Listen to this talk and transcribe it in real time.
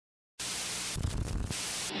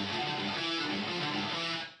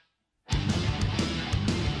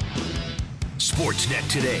Sportsnet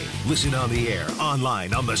today. Listen on the air,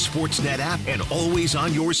 online, on the Sportsnet app, and always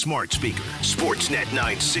on your smart speaker. Sportsnet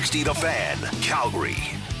 960 The Fan, Calgary.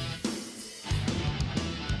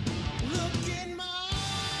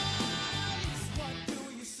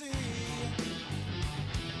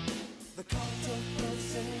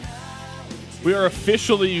 We are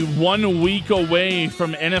officially 1 week away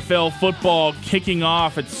from NFL football kicking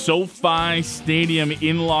off at SoFi Stadium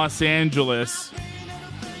in Los Angeles.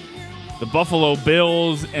 The Buffalo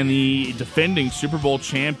Bills and the defending Super Bowl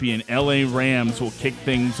champion LA Rams will kick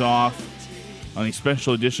things off on a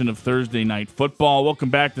special edition of Thursday Night Football.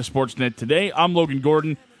 Welcome back to Sportsnet Today. I'm Logan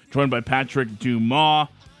Gordon, joined by Patrick Dumas.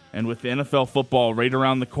 And with the NFL football right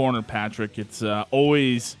around the corner, Patrick, it's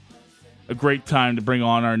always a great time to bring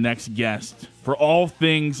on our next guest. For all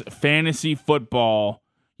things fantasy football,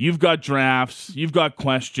 you've got drafts, you've got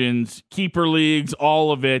questions, keeper leagues,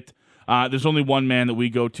 all of it. There's only one man that we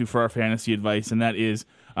go to for our fantasy advice, and that is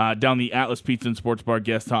down the Atlas Pizza and Sports Bar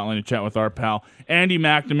guest hotline to chat with our pal, Andy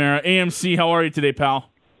McNamara. AMC, how are you today,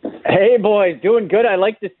 pal? Hey, boys. Doing good. I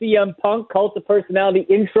like the CM Punk Cult of Personality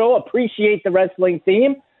intro. Appreciate the wrestling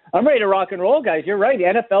theme. I'm ready to rock and roll, guys. You're right. The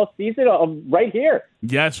NFL season right here.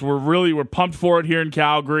 Yes, we're pumped for it here in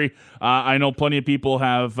Calgary. I know plenty of people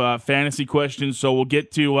have fantasy questions, so we'll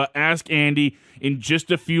get to Ask Andy in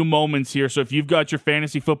just a few moments here. So if you've got your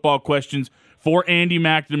fantasy football questions for Andy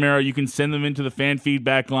McNamara, you can send them into the fan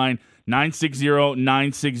feedback line,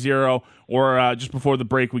 960-960, or just before the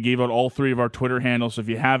break, we gave out all three of our Twitter handles. So if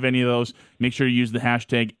you have any of those, make sure you use the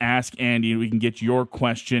hashtag AskAndy, and we can get your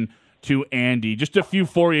question to Andy. Just a few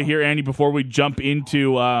for you here, Andy, before we jump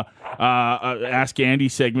into Ask Andy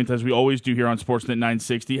segment, as we always do here on Sportsnet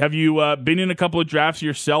 960. Have you been in a couple of drafts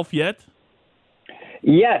yourself yet?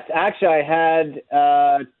 Yes, actually, I had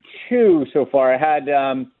two so far. I had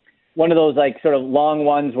one of those like sort of long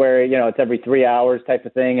ones where, it's every 3 hours type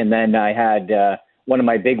of thing, and then I had one of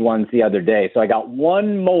my big ones the other day. So I got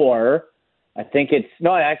one more. I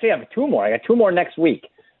actually have two more. I got two more next week.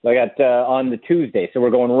 So I got on the Tuesday, so we're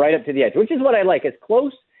going right up to the edge, which is what I like, as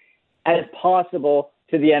close as possible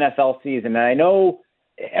to the NFL season. And I know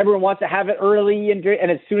everyone wants to have it early and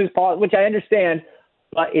as soon as possible, which I understand,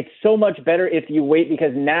 but it's so much better if you wait,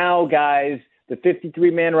 because now, guys, the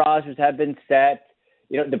 53-man rosters have been set.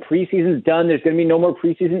 The preseason's done. There's going to be no more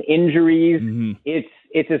preseason injuries. Mm-hmm. It's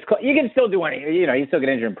you can still do any, you can still get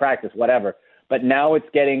injured in practice, whatever. But now it's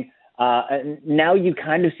getting. Now you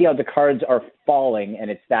kind of see how the cards are falling, and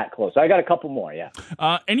it's that close. So I got a couple more, yeah.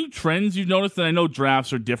 Any trends you've noticed? And I know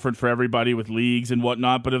drafts are different for everybody with leagues and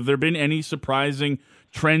whatnot, but have there been any surprising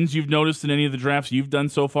trends you've noticed in any of the drafts you've done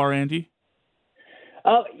so far, Andy?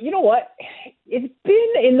 You know what? It's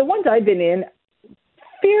been, in the ones I've been in,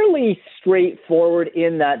 fairly straightforward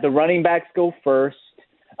in that the running backs go first.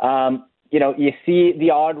 You see the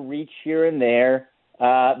odd reach here and there,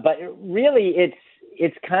 but really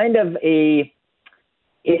it's kind of a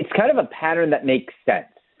pattern that makes sense,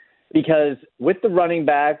 because with the running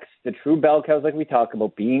backs, the true bell cows, like we talk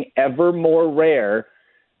about, being ever more rare,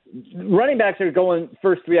 running backs are going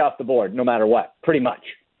first three off the board no matter what, pretty much,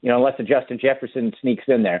 unless a Justin Jefferson sneaks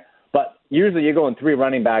in there. But usually you're going three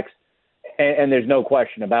running backs, and there's no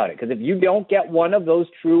question about it, because if you don't get one of those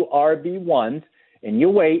true RB1s and you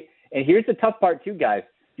wait, and here's the tough part too, guys,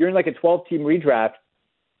 you're in like a 12-team redraft,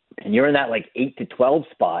 and you're in that like 8 to 12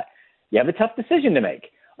 spot, you have a tough decision to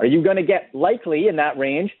make. Are you going to get, likely in that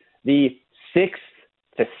range, the 6th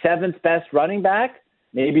to 7th best running back,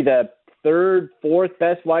 maybe the 3rd, 4th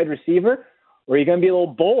best wide receiver? Or are you going to be a little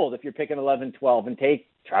bold if you're picking 11, 12 and take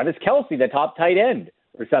Travis Kelce, the top tight end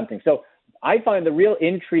or something? So I find the real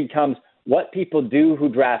intrigue comes what people do who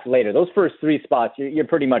draft later. Those first three spots, you're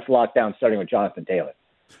pretty much locked down, starting with Jonathan Taylor.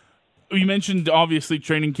 You mentioned, obviously,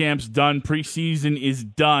 training camp's done. Preseason is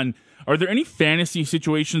done. Are there any fantasy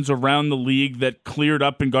situations around the league that cleared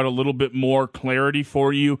up and got a little bit more clarity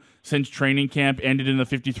for you since training camp ended and the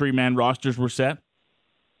 53-man rosters were set?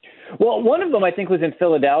 Well, one of them, I think, was in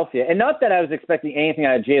Philadelphia. And not that I was expecting anything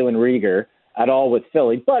out of Jalen Reagor at all with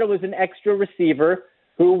Philly, but it was an extra receiver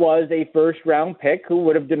who was a first-round pick who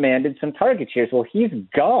would have demanded some target shares. Well, he's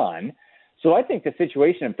gone. So I think the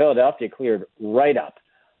situation in Philadelphia cleared right up.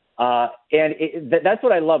 That's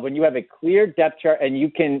what I love, when you have a clear depth chart and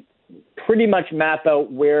you can pretty much map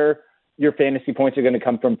out where your fantasy points are going to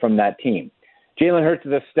come from that team. Jalen Hurts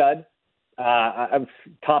is a stud.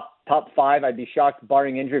 Top 5. I'd be shocked,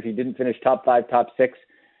 barring injury, if he didn't finish top 5, top 6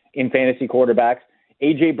 in fantasy quarterbacks.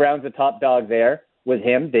 A.J. Brown's the top dog there with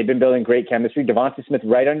him. They've been building great chemistry. Devonta Smith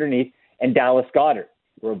right underneath, and Dallas Goedert.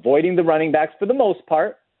 We're avoiding the running backs for the most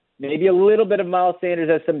part. Maybe a little bit of Miles Sanders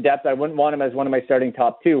has some depth. I wouldn't want him as one of my starting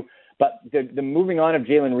top 2. But the moving on of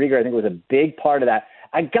Jalen Reagor, I think, was a big part of that.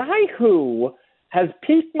 A guy who has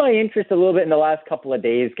piqued my interest a little bit in the last couple of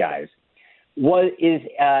days, guys, is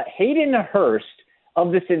Hayden Hurst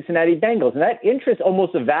of the Cincinnati Bengals. And that interest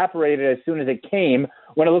almost evaporated as soon as it came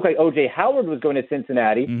when it looked like O.J. Howard was going to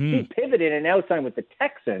Cincinnati. Mm-hmm. He pivoted and now signed with the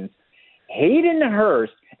Texans. Hayden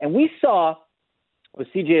Hurst, and we saw with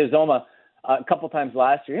C.J. Uzomah a couple times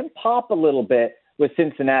last year, him pop a little bit with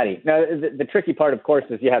Cincinnati. Now, the tricky part, of course,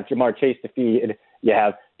 is you have Jamar Chase to feed, you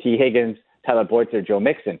have T. Higgins, Tyler Boyd, Joe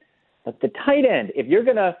Mixon. But the tight end, if you're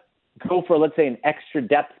going to go for, let's say, an extra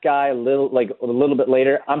depth guy a little bit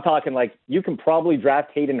later, I'm talking like you can probably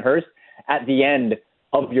draft Hayden Hurst at the end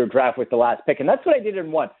of your draft with the last pick. And that's what I did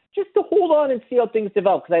in one, just to hold on and see how things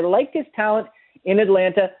develop, because I like his talent in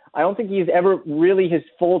Atlanta. I don't think he's ever really, his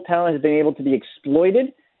full talent has been able to be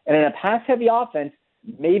exploited. And in a pass-heavy offense,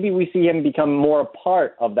 maybe we see him become more a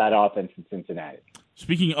part of that offense in Cincinnati.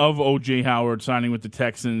 Speaking of O.J. Howard signing with the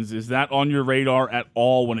Texans, is that on your radar at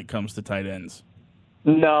all when it comes to tight ends?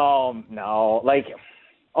 No. Like,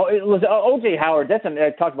 O.J. Howard, I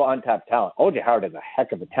talked about untapped talent. O.J. Howard is a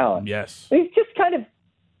heck of a talent. Yes. He's just kind of,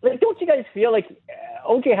 like, don't you guys feel like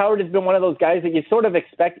O.J. Howard has been one of those guys that you sort of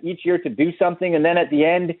expect each year to do something, and then at the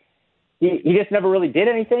end, he just never really did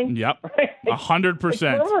anything? Yep, right?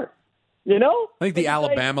 100%. You know? I think the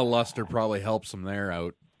Alabama luster probably helps him there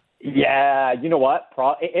out. Yeah, you know what?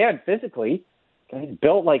 And physically, he's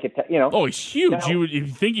built like Oh, he's huge. Now, you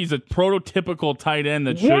think he's a prototypical tight end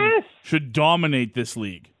that should dominate this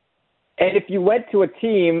league. And if you went to a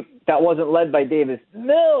team that wasn't led by Davis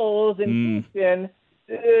Mills in Houston,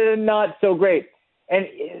 not so great. And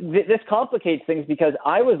this complicates things because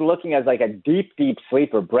I was looking as like a deep, deep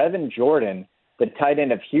sleeper. Brevin Jordan, the tight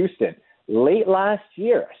end of Houston, late last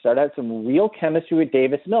year, started out some real chemistry with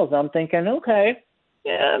Davis Mills. And I'm thinking, okay,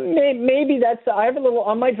 yeah, maybe that's. I have a little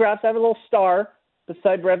on my drafts. I have a little star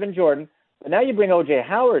beside Brevin Jordan. But now you bring O.J.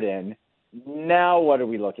 Howard in. Now what are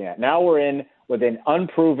we looking at? Now we're in with an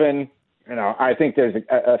unproven. I think there's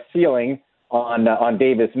a ceiling on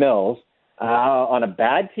Davis Mills on a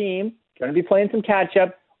bad team. Going to be playing some catch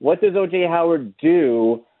up. What does O.J. Howard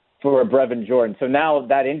do for Brevin Jordan? So now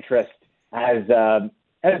that interest has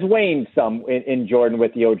waned some in Jordan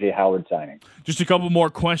with the O.J. Howard signing. Just a couple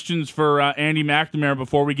more questions for Andy McNamara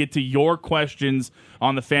before we get to your questions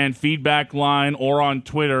on the fan feedback line or on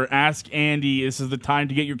Twitter. Ask Andy. This is the time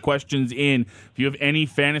to get your questions in. If you have any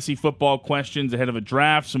fantasy football questions ahead of a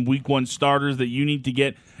draft, some week one starters that you need to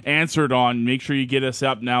get answered on, make sure you get us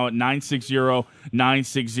up now at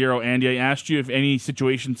 960-960. Andy, I asked you if any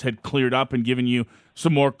situations had cleared up and given you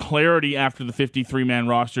some more clarity after the 53-man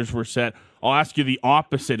rosters were set. I'll ask you the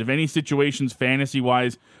opposite. If any situations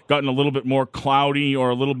fantasy-wise gotten a little bit more cloudy or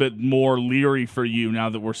a little bit more leery for you now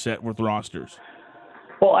that we're set with rosters?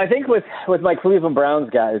 Well, I think with my Cleveland Browns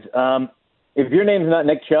guys, if your name's not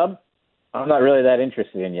Nick Chubb, I'm not really that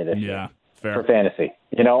interested in you this year fair. For fantasy.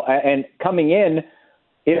 And coming in,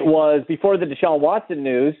 it was before the Deshaun Watson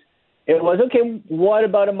news. It was, okay, what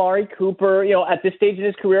about Amari Cooper? At this stage in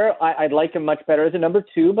his career, I'd like him much better as a number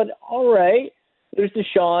 2, but all right, there's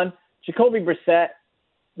Deshaun. Jacoby Brissett,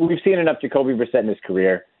 we've seen enough Jacoby Brissett in his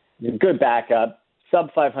career. He's a good backup,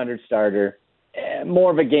 sub-500 starter, more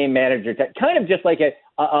of a game manager, kind of just like a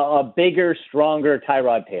bigger, stronger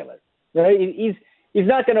Tyrod Taylor. Right? He's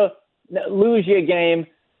not going to lose you a game,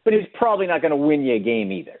 but he's probably not going to win you a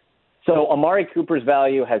game either. So Amari Cooper's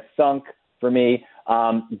value has sunk for me.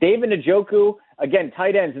 David Njoku, again,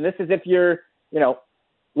 tight ends, and this is if you're,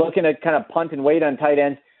 looking at kind of punt and wait on tight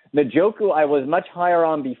ends. Njoku, I was much higher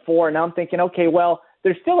on before. Now I'm thinking, okay, well,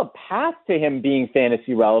 there's still a path to him being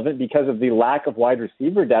fantasy relevant because of the lack of wide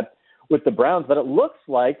receiver depth with the Browns. But it looks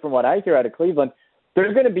like, from what I hear out of Cleveland,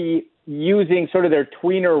 they're going to be using sort of their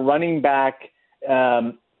tweener running back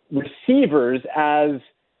receivers as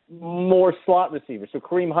more slot receivers. So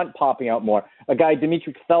Kareem Hunt popping out more, a guy,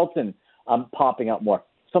 Demetric Felton, popping out more.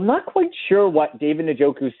 So I'm not quite sure what David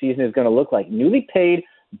Njoku's season is going to look like. Newly paid,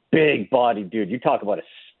 big body dude. You talk about a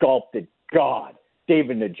sculpted god,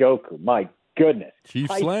 David Njoku. My goodness. Chief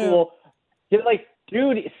high Slam. School,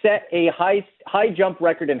 dude set a high jump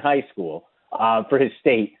record in high school for his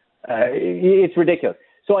state. It's ridiculous.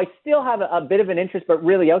 So I still have a bit of an interest, but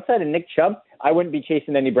really outside of Nick Chubb, I wouldn't be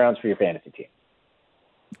chasing any Browns for your fantasy team.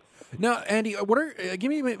 Now, Andy, give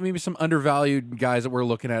me maybe some undervalued guys that we're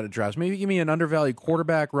looking at drafts. Maybe give me an undervalued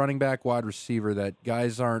quarterback, running back, wide receiver that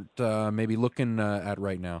guys aren't maybe looking at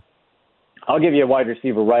right now. I'll give you a wide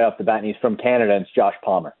receiver right off the bat, and he's from Canada, and it's Josh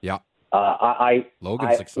Palmer. Yeah.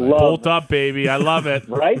 Logan's excited. Bolt up, baby. I love it.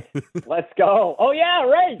 Right? Let's go. Oh, yeah,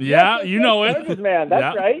 right. Yeah, yes, you know it. Chargers, man.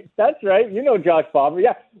 That's right. You know Josh Palmer.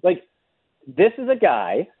 Yeah. Like, this is a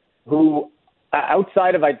guy who,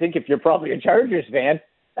 outside of, I think, if you're probably a Chargers fan,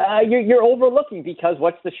 you're overlooking because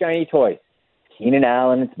what's the shiny toy? Keenan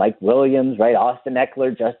Allen, it's Mike Williams, right? Austin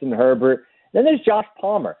Eckler, Justin Herbert. Then there's Josh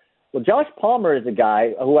Palmer. Well, Josh Palmer is a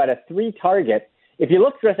guy who had a 3-target. If you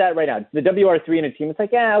look at that right now, the WR3 in a team, it's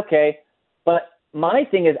like, yeah, okay. But my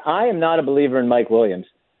thing is, I am not a believer in Mike Williams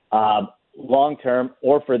long-term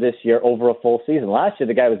or for this year over a full season. Last year,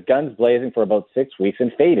 the guy was guns blazing for about 6 weeks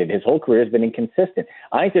and faded. His whole career has been inconsistent.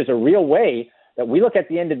 I think there's a real way that we look at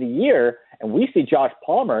the end of the year and we see Josh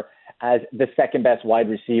Palmer as the second-best wide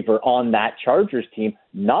receiver on that Chargers team,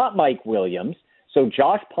 not Mike Williams. So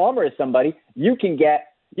Josh Palmer is somebody you can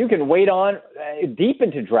wait on deep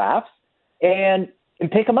into drafts and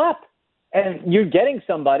pick him up. And you're getting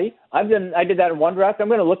somebody. I did that in one draft. I'm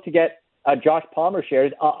going to look to get Josh Palmer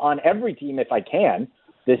shares on every team if I can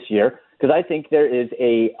this year, because I think there is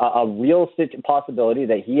a real possibility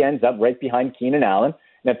that he ends up right behind Keenan Allen.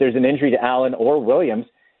 And if there's an injury to Allen or Williams,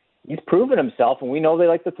 he's proven himself, and we know they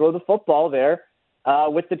like to throw the football there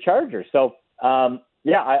with the Chargers. So, I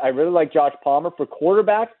really like Josh Palmer. For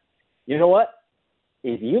quarterback, you know what?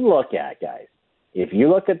 If you look at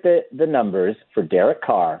the numbers for Derek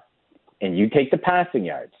Carr and you take the passing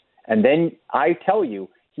yards, and then I tell you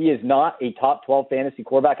he is not a top 12 fantasy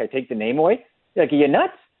quarterback, I take the name away, you're like, are you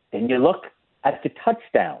nuts? Then you look at the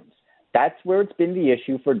touchdowns. That's where it's been the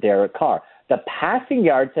issue for Derek Carr. The passing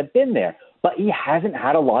yards have been there, but he hasn't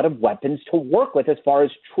had a lot of weapons to work with as far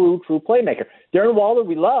as true playmaker. Darren Waller,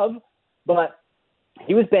 we love, but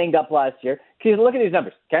he was banged up last year. Because look at these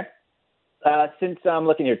numbers, okay? Since I'm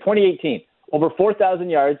looking here, 2018, over 4,000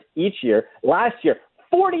 yards each year. Last year,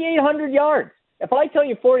 4,800 yards. If I tell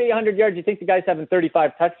you 4,800 yards, you think the guy's having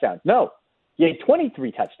 35 touchdowns. No. He had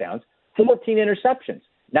 23 touchdowns, 14 interceptions.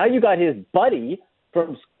 Now you got his buddy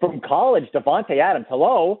from college, Devontae Adams.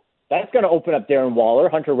 Hello. That's going to open up Darren Waller,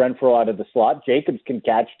 Hunter Renfrow out of the slot. Jacobs can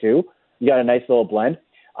catch too. You got a nice little blend.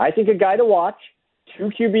 I think a guy to watch.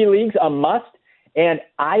 2 QB leagues, a must. And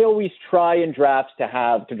I always try in drafts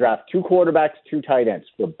to draft 2 quarterbacks, 2 tight ends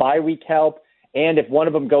for bye week help. And if one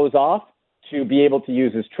of them goes off, to be able to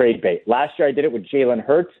use as trade bait. Last year I did it with Jalen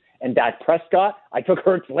Hurts and Dak Prescott. I took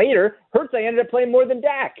Hurts later. Hurts I ended up playing more than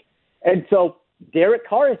Dak. And so Derek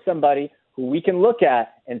Carr is somebody who we can look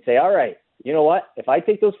at and say, all right, you know what? If I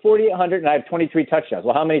take those 4,800 and I have 23 touchdowns,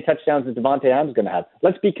 well, how many touchdowns is Devontae Adams going to have?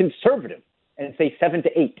 Let's be conservative and say 7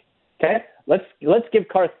 to 8. Okay? Let's give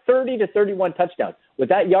Carr 30 to 31 touchdowns. With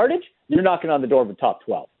that yardage, you're knocking on the door of the top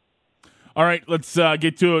 12. All right, let's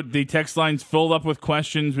get to it. The text line's filled up with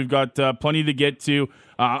questions. We've got plenty to get to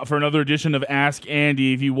for another edition of Ask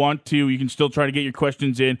Andy. If you want to, you can still try to get your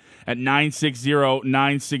questions in at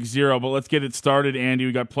 960-960. But let's get it started, Andy.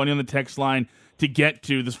 We got plenty on the text line to get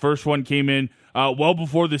to. This first one came in well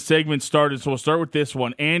before the segment started, so we'll start with this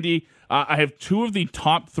one. Andy, I have 2 of the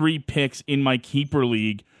top 3 picks in my keeper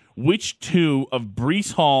league. Which 2 of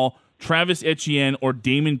Breece Hall, Travis Etienne, or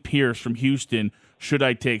Damon Pierce from Houston should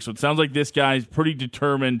I take? So it sounds like this guy's pretty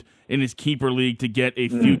determined in his keeper league to get a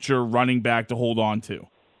future running back to hold on to.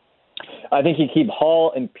 I think you keep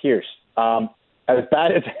Hall and Pierce. As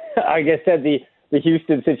bad as, like I said, the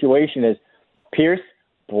Houston situation is, Pierce,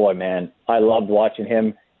 boy, man, I loved watching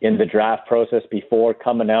him in the draft process before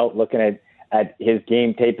coming out, looking at his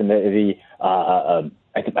game tape in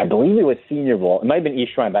I believe it was Senior Bowl. It might have been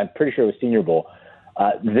East Shrine, but I'm pretty sure it was Senior Bowl.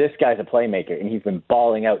 This guy's a playmaker, and he's been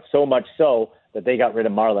balling out so much so that they got rid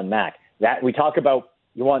of Marlon Mack. That we talk about,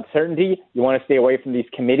 you want certainty, you want to stay away from these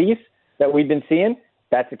committees that we've been seeing.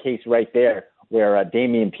 That's the case right there, where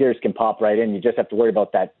Damian Pierce can pop right in. You just have to worry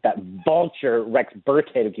about that vulture Rex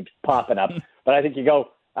Burkhead who keeps popping up. But I think you go,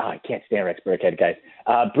 I can't stand Rex Burkhead, guys.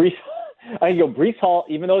 Breece Hall,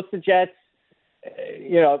 even though it's the Jets,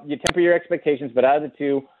 you temper your expectations, but out of the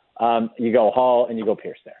 2, you go Hall and you go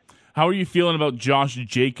Pierce there. How are you feeling about Josh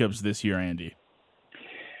Jacobs this year, Andy?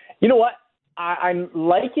 You know what? I'm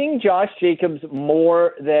liking Josh Jacobs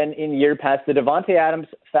more than in year past. The Devontae Adams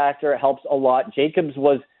factor helps a lot. Jacobs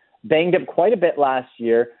was banged up quite a bit last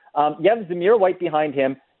year. You have Zamir White behind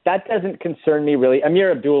him. That doesn't concern me really.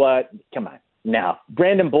 Amir Abdullah, come on. Now,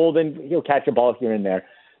 Brandon Bolden, he'll catch a ball here and there.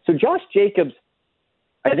 So Josh Jacobs,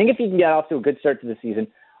 I think if he can get off to a good start to the season,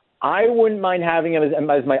 I wouldn't mind having him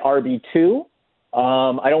as my RB2.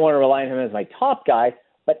 I don't want to rely on him as my top guy,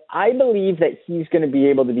 but I believe that he's going to be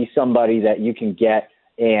able to be somebody that you can get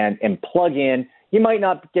and plug in. He might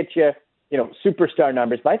not get you, superstar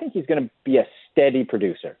numbers, but I think he's going to be a steady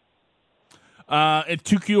producer. At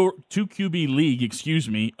 2 QB league,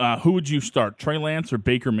 who would you start, Trey Lance or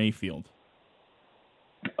Baker Mayfield?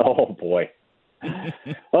 Oh, boy.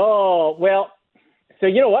 Oh, well, So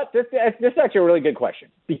you know what? This is actually a really good question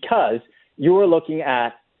because you were looking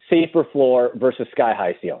at safer floor versus sky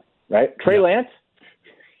high ceiling, right? Trey Lance,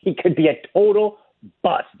 he could be a total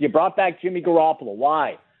bust. You brought back Jimmy Garoppolo.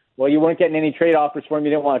 Why? Well, you weren't getting any trade offers for him. You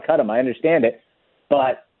didn't want to cut him. I understand it.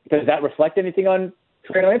 But does that reflect anything on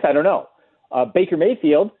Trey Lance? I don't know. Baker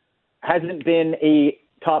Mayfield hasn't been a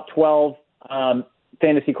top 12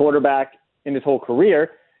 fantasy quarterback in his whole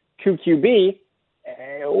career. 2 QB.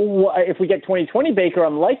 If we get 2020 Baker,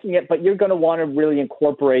 I'm liking it, but you're going to want to really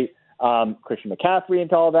incorporate Christian McCaffrey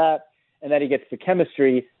into all that, and then he gets the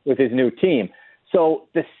chemistry with his new team. So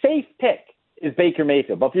the safe pick is Baker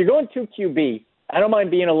Mayfield. But if you're going 2 QB, I don't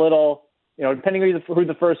mind being a little, depending on who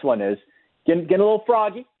the first one is, getting a little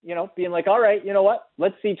froggy, being like, all right, you know what?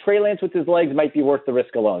 Let's see, Trey Lance with his legs might be worth the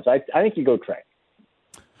risk alone. So I think you go Trey.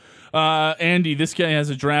 Andy, this guy has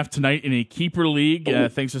a draft tonight in a keeper league.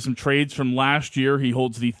 Thanks to some trades from last year, he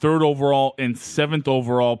holds the 3rd overall and 7th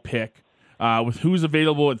overall pick. With who's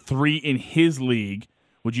available at 3 in his league,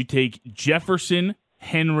 would you take Jefferson,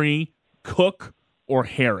 Henry, Cook, or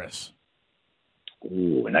Harris?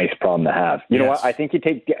 Ooh, a nice problem to have. You know what? I think you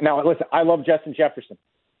take – now, listen, I love Justin Jefferson.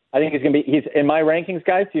 I think he's going to be – he's in my rankings,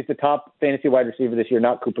 guys, he's the top fantasy wide receiver this year,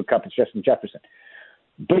 not Cooper Kupp, it's Justin Jefferson.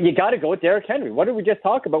 But you got to go with Derrick Henry. What did we just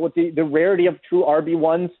talk about with the rarity of true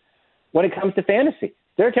RB1s when it comes to fantasy?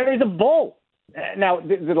 Derrick Henry's a bull. Now,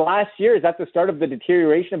 the last year, is that the start of the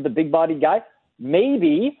deterioration of the big-bodied guy?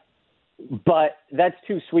 Maybe, but that's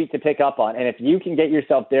too sweet to pick up on. And if you can get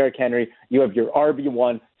yourself Derrick Henry, you have your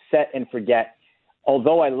RB1 set and forget.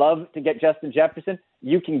 Although I love to get Justin Jefferson,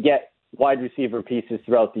 you can get wide receiver pieces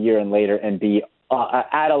throughout the year and later and be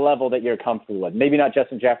at a level that you're comfortable with. Maybe not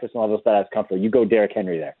Justin Jefferson levels, but as comfortable. You go Derrick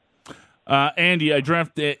Henry there. Andy, I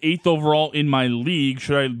drafted 8th overall in my league.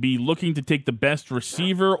 Should I be looking to take the best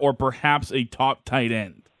receiver or perhaps a top tight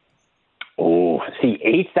end? Oh, see,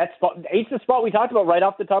 8's the spot we talked about right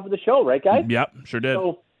off the top of the show, right, guys? Yep, sure did.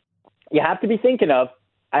 So you have to be thinking of,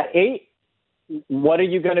 at 8, what are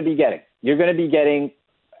you going to be getting? You're going to be getting,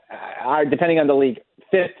 depending on the league,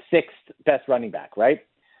 5th, 6th best running back, right?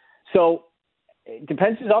 So it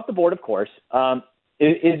depends who's off the board, of course. Let's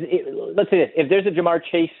say this. If there's a Jamar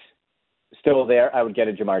Chase still there, I would get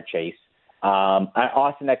a Jamar Chase.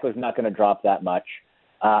 Austin Eckler's not going to drop that much.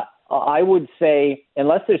 I would say,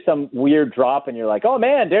 unless there's some weird drop and you're like, oh,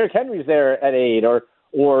 man, Derrick Henry's there at 8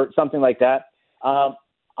 or something like that,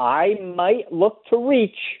 I might look to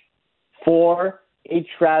reach for a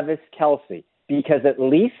Travis Kelce, because at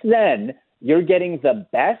least then you're getting the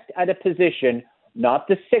best at a position, not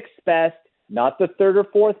the 6th best, not the 3rd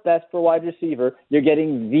or 4th best for wide receiver. You're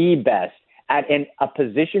getting the best at a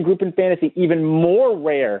position group in fantasy, even more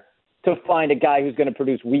rare to find a guy who's going to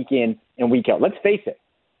produce week in and week out. Let's face it.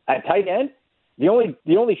 At tight end, the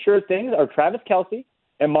only sure things are Travis Kelce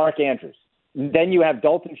and Mark Andrews. Then you have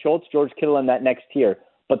Dalton Schultz, George Kittle in that next tier.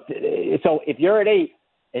 But so if you're at 8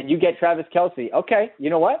 and you get Travis Kelce, okay, you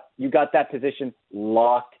know what? You got that position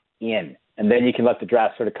locked in. And then you can let the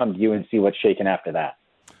draft sort of come to you and see what's shaking after that.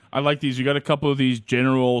 I like these. You got a couple of these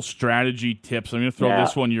general strategy tips. I'm going to throw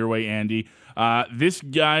this one your way, Andy. This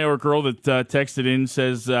guy or girl that texted in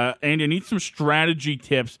says, Andy, I need some strategy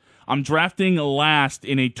tips. I'm drafting last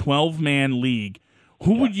in a 12-man league.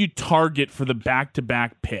 Who would you target for the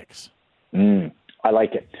back-to-back picks? I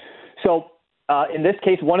like it. So in this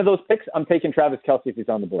case, one of those picks, I'm taking Travis Kelce if he's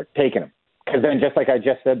on the board. Taking him. Because then just like I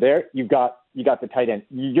just said there, you got the tight end.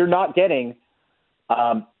 You're not getting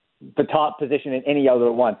the top position in any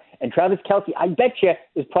other one. And Travis Kelce, I bet you,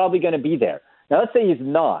 is probably going to be there. Now, let's say he's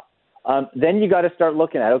not. Then you got to start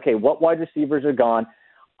looking at, okay, what wide receivers are gone?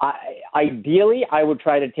 Ideally, I would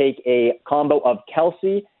try to take a combo of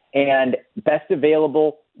Kelce and best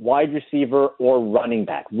available wide receiver or running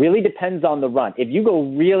back. Really depends on the run. If you go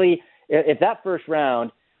if that first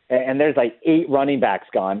round and there's like 8 running backs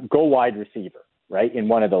gone, go wide receiver, right, in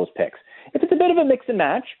one of those picks. If it's a bit of a mix and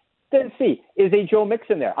match, then see, is a Joe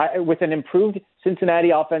Mixon there? With an improved Cincinnati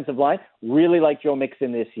offensive line, really like Joe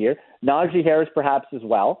Mixon this year. Najee Harris perhaps as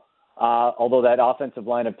well, although that offensive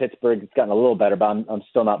line of Pittsburgh has gotten a little better, but I'm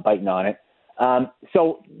still not biting on it.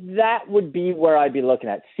 So that would be where I'd be looking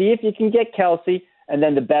at. See if you can get Kelce and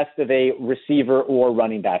then the best of a receiver or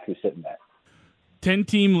running back who's sitting there.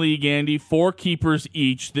 10-team league, Andy, 4 keepers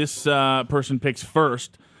each. This person picks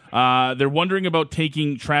first. They're wondering about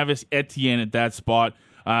taking Travis Etienne at that spot.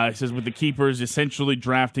 He says with the keepers essentially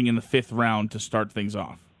drafting in the 5th round to start things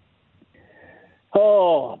off.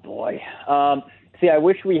 Oh, boy. See, I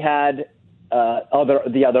wish we had the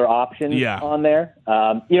other options on there.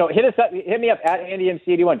 Hit me up at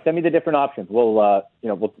AndyMC81. Send me the different options. We'll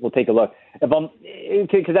take a look.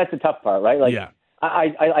 Because that's the tough part, right?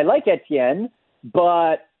 I like Etienne,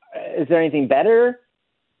 but is there anything better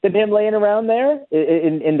than him laying around there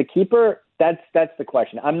in the keeper? That's the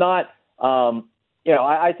question. I'm not,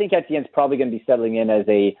 I think Etienne's probably going to be settling in as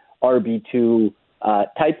a RB2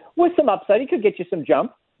 type with some upside. He could get you some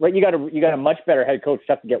jump, right? You got a much better head coach.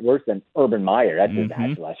 Tough to get worse than Urban Meyer. That's his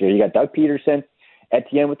match last year. You got Doug Peterson,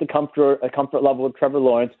 Etienne with the comfort level of Trevor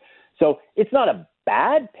Lawrence. So it's not a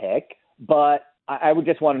bad pick, but I would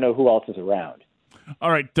just want to know who else is around.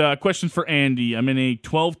 All right, question for Andy. I'm in a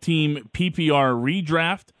 12-team PPR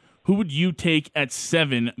redraft. Who would you take at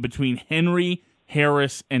 7 between Henry,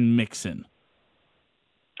 Harris, and Mixon?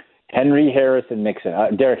 Henry, Harris, and Mixon.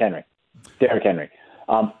 Derrick Henry.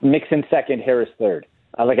 Mixon second, Harris third.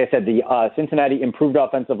 Like I said, the Cincinnati improved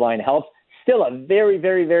offensive line helps. Still a very,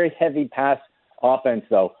 very, very heavy pass offense,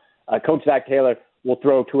 though. Coach Zach Taylor will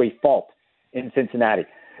throw to a fault in Cincinnati.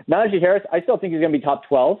 Najee Harris, I still think he's going to be top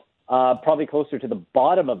 12, probably closer to the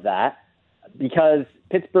bottom of that, because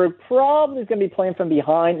Pittsburgh probably is going to be playing from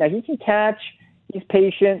behind. Now, he can catch. He's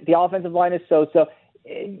patient. The offensive line is so-so.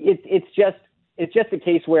 It's just a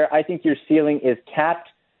case where I think your ceiling is capped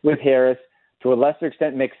with Harris, to a lesser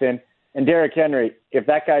extent Mixon, and Derrick Henry. If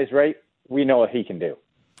that guy's right, we know what he can do.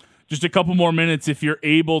 Just a couple more minutes. If you're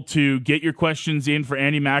able to get your questions in for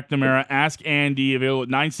Andy McNamara, ask Andy, available at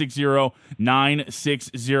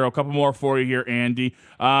 960-960. A couple more for you here, Andy.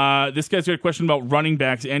 This guy's got a question about running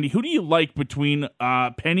backs. Andy, who do you like between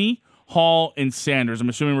Penny, Hall, and Sanders? I'm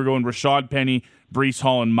assuming we're going Rashad Penny, Breece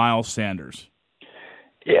Hall, and Miles Sanders.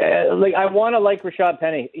 Yeah, I want to like Rashad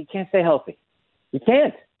Penny. He can't stay healthy. You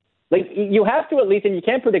can't. You have to at least, and you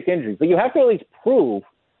can't predict injuries, but you have to at least prove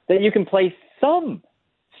that you can play some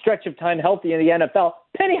stretch of time healthy in the NFL.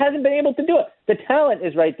 Penny hasn't been able to do it. The talent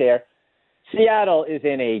is right there. Seattle is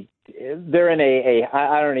in a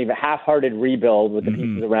half-hearted rebuild with the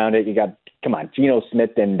pieces around it. You got, Geno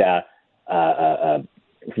Smith and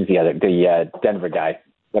who's the other, the Denver guy,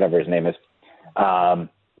 whatever his name is. What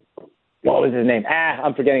was his name?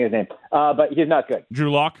 I'm forgetting his name. But he's not good.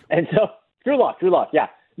 Drew Lock? And so Drew Lock, yeah,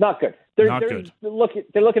 not good. They're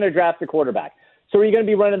looking to draft a quarterback. So are you going to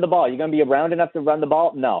be running the ball? Are you going to be around enough to run the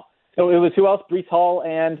ball? No. So it was who else? Breece Hall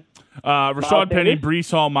and Rashad Penny,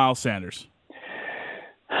 Breece Hall, Miles Sanders.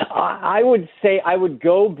 I would say I would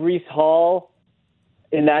go Breece Hall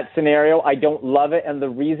in that scenario. I don't love it, and the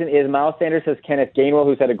reason is Miles Sanders has Kenneth Gainwell,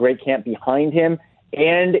 who's had a great camp behind him,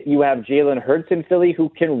 and you have Jalen Hurts in Philly, who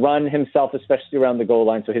can run himself, especially around the goal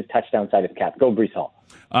line, so his touchdown side is capped. Go Breece Hall.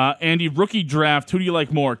 Andy, rookie draft, who do you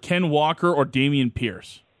like more, Ken Walker or Dameon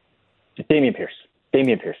Pierce? Dameon Pierce.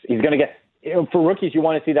 He's going to get, for rookies, you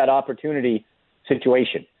want to see that opportunity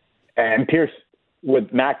situation. And Pierce,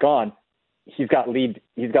 with Matt gone, he's got lead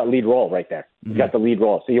role right there. He's got the lead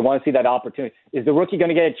role. So you want to see that opportunity. Is the rookie going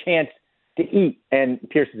to get a chance to eat? And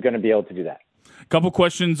Pierce is going to be able to do that. Couple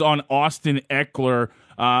questions on Austin Eckler.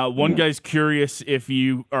 One guy's curious if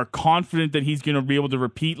you are confident that he's going to be able to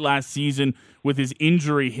repeat last season with his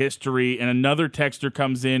injury history. And another texter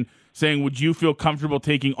comes in saying, would you feel comfortable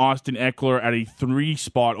taking Austin Eckler at a 3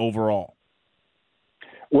 spot overall?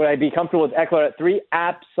 Would I be comfortable with Eckler at 3?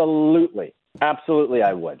 Absolutely. Absolutely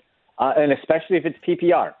I would. And especially if it's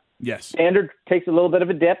PPR. Yes. Standard takes a little bit of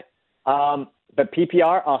a dip, but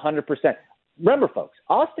PPR, 100%. Remember, folks,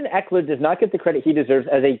 Austin Eckler does not get the credit he deserves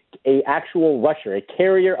as a actual rusher, a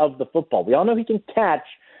carrier of the football. We all know he can catch,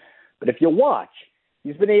 but if you watch,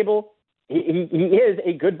 he's been able – he is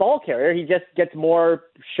a good ball carrier. He just gets more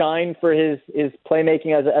shine for his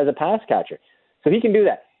playmaking as a pass catcher. So he can do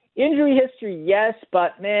that. Injury history, yes,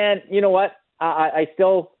 but, man, you know what? I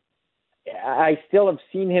still have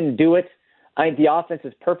seen him do it. I think the offense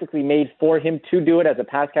is perfectly made for him to do it as a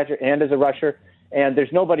pass catcher and as a rusher. And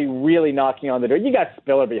there's nobody really knocking on the door. You got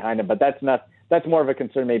Spiller behind him, but that's more of a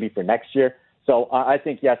concern maybe for next year. So I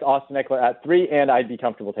think, yes, Austin Eckler at 3, and I'd be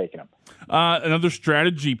comfortable taking him. Another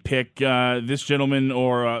strategy pick, this gentleman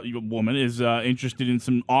or woman is interested in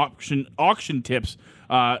some auction tips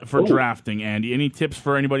for drafting, Andy. Any tips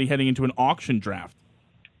for anybody heading into an auction draft?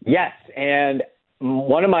 Yes, and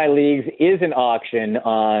one of my leagues is an auction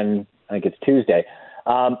on, I think it's Tuesday.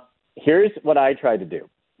 Here's what I tried to do.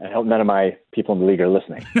 I hope none of my people in the league are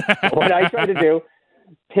listening. What I try to do,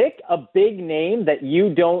 pick a big name that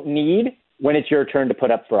you don't need when it's your turn to put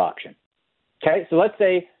up for auction. Okay, so let's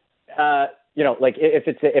say, like if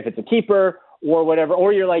it's a keeper or whatever,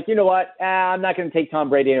 or you're like, you know what, I'm not going to take Tom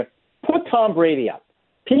Brady. Put Tom Brady up.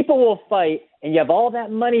 People will fight, and you have all that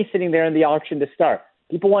money sitting there in the auction to start.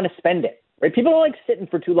 People want to spend it, right? People don't like sitting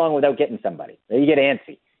for too long without getting somebody. You get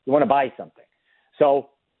antsy. You want to buy something. So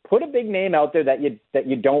put a big name out there that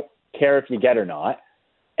you don't care if you get or not,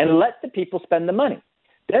 and let the people spend the money.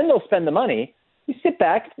 Then they'll spend the money. You sit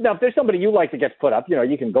back. Now, if there's somebody you like that gets put up,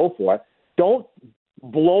 you can go for it. Don't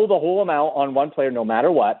blow the whole amount on one player no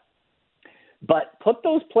matter what. But put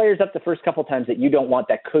those players up the first couple times that you don't want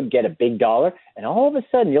that could get a big dollar, and all of a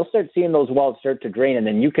sudden you'll start seeing those wallets start to drain, and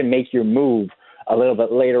then you can make your move a little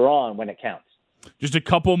bit later on when it counts. Just a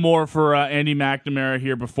couple more for Andy McNamara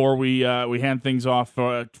here before we hand things off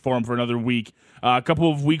for him for another week. A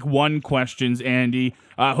couple of week one questions, Andy.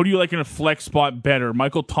 Who do you like in a flex spot better,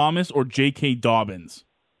 Michael Thomas or J.K. Dobbins?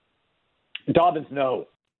 Dobbins, no.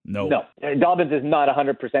 No. Dobbins is not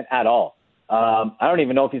 100% at all. I don't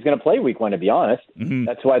even know if he's going to play week one, to be honest. Mm-hmm.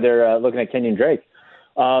 That's why they're looking at Kenyon Drake.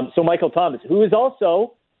 So Michael Thomas, who is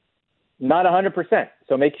also not 100%.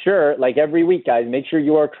 So make sure, like every week, guys, make sure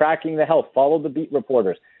you are tracking the health. Follow the beat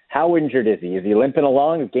reporters. How injured is he? Is he limping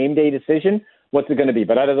along? A game day decision? What's it going to be?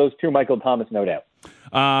 But out of those two, Michael Thomas, no doubt.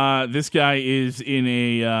 This guy is in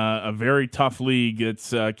a very tough league.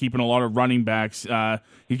 It's keeping a lot of running backs.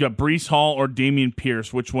 He's got Breece Hall or Dameon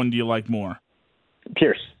Pierce. Which one do you like more?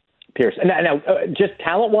 Pierce. And now, just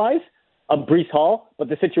talent-wise, Breece Hall, but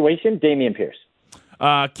the situation, Dameon Pierce.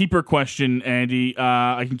 Keeper question, Andy.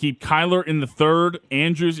 I can keep Kyler in the 3rd,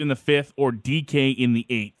 Andrews in the 5th, or DK in the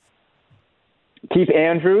 8th. Keep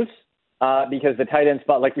Andrews because the tight end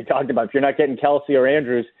spot, like we talked about, if you're not getting Kelsey or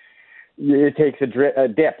Andrews, it takes a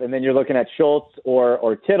dip, and then you're looking at Schultz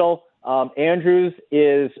or Tittle. Andrews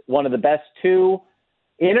is one of the best two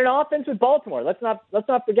in an offense with Baltimore. Let's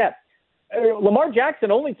not forget. Lamar Jackson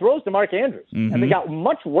only throws to Mark Andrews, and they got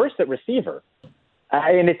much worse at receiver.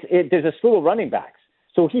 And there's a slew of running backs.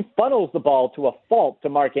 So he funnels the ball to a fault to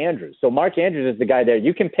Mark Andrews. So Mark Andrews is the guy there.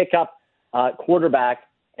 You can pick up quarterback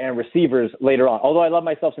and receivers later on. Although I love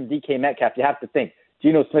myself some DK Metcalf, you have to think,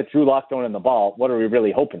 Geno Smith, Drew Lock throwing the ball. What are we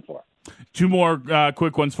really hoping for? Two more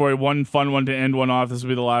quick ones for you. One fun one to end one off. This will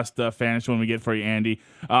be the last fantasy one we get for you, Andy.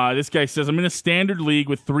 This guy says, I'm in a standard league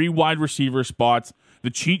with 3 wide receiver spots. The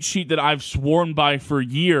cheat sheet that I've sworn by for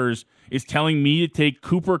years is telling me to take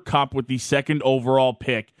Cooper Kupp with the 2nd overall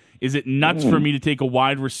pick. Is it nuts for me to take a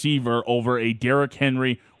wide receiver over a Derrick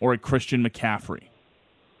Henry or a Christian McCaffrey?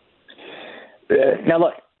 Now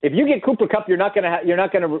look, if you get Cooper Kupp, you're not going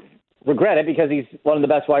to regret it because he's one of the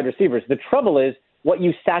best wide receivers. The trouble is what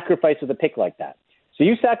you sacrifice with a pick like that. So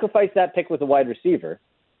you sacrifice that pick with a wide receiver,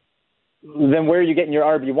 then where are you getting your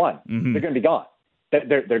RB1? Mm-hmm. They're going to be gone.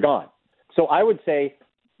 They're gone. So I would say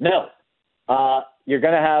no. You're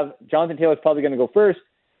going to have Jonathan Taylor's probably going to go first.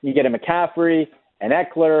 You get a McCaffrey, an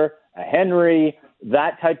Eckler, a Henry,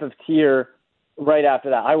 that type of tier right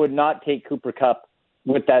after that. I would not take Cooper Kupp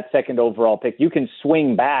with that 2nd overall pick. You can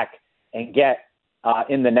swing back and get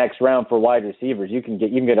in the next round for wide receivers. You can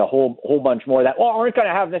get a whole bunch more of that. Well, aren't going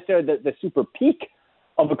to have necessarily the super peak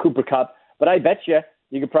of a Cooper Kupp, but I bet you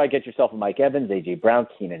could probably get yourself a Mike Evans, A.J. Brown,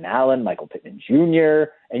 Keenan Allen, Michael Pittman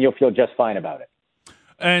Jr., and you'll feel just fine about it.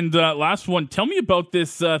 And last one, tell me about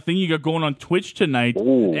this thing you got going on Twitch tonight.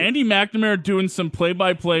 Ooh. Andy McNamara doing some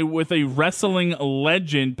play-by-play with a wrestling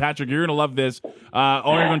legend. Patrick, you're going to love this.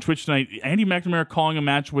 On Twitch tonight, Andy McNamara calling a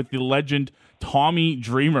match with the legend Tommy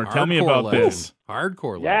Dreamer. Tell me about this.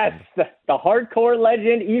 Hardcore legend. Yes, the hardcore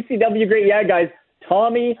legend, ECW great. Yeah, guys,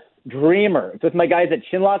 Tommy Dreamer. It's with my guys at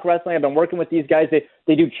Chinlock Wrestling. I've been working with these guys.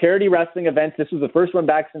 They do charity wrestling events. This was the first one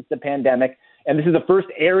back since the pandemic, and this is the first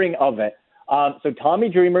airing of it. So Tommy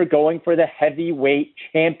Dreamer going for the heavyweight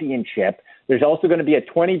championship. There's also going to be a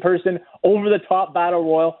 20-person over-the-top battle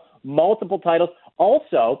royal, multiple titles.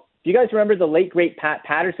 Also, do you guys remember the late, great Pat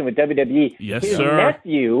Patterson with WWE? Yes, His sir.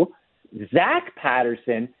 nephew, Zach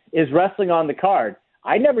Patterson, is wrestling on the card.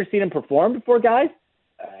 I'd never seen him perform before, guys.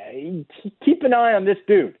 Keep an eye on this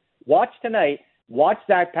dude. Watch tonight. Watch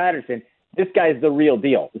Zach Patterson. This guy's the real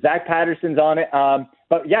deal. Zach Patterson's on it.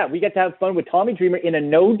 But, yeah, we get to have fun with Tommy Dreamer in a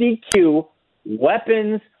no DQ,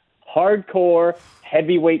 weapons, hardcore,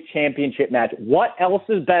 heavyweight championship match. What else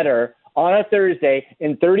is better on a Thursday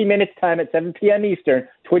in 30 minutes time at 7 p.m. Eastern,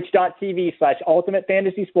 twitch.tv/Ultimate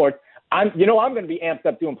Fantasy Sports. I'm going to be amped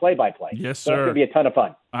up doing play-by-play. Yes, so sir. It's going to be a ton of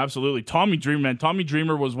fun. Absolutely. Tommy Dreamer, man. Tommy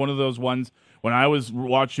Dreamer was one of those ones when I was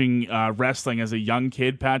watching wrestling as a young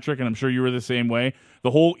kid, Patrick, and I'm sure you were the same way.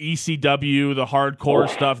 The whole ECW, the hardcore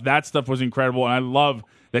stuff, that stuff was incredible, and I love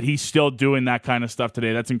that he's still doing that kind of stuff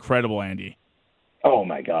today. That's incredible, Andy. Oh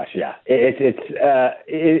my gosh, yeah,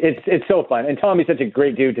 it's so fun, and Tommy's such a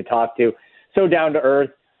great dude to talk to, so down to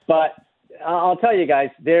earth. But I'll tell you guys,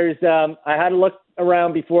 there's I had to look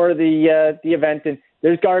around before the event, and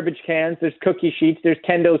there's garbage cans, there's cookie sheets, there's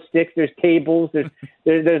kendo sticks, there's tables,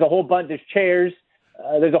 there's a whole bunch, there's chairs,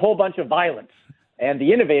 there's a whole bunch of violence, and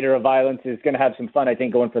the innovator of violence is going to have some fun, I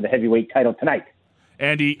think, going for the heavyweight title tonight.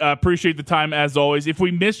 Andy, appreciate the time as always. If we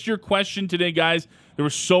missed your question today, guys, there were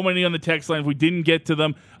so many on the text line. If we didn't get to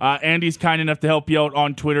them, Andy's kind enough to help you out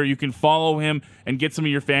on Twitter. You can follow him and get some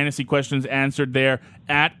of your fantasy questions answered there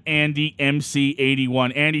at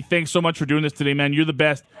AndyMC81. Andy, thanks so much for doing this today, man. You're the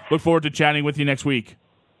best. Look forward to chatting with you next week.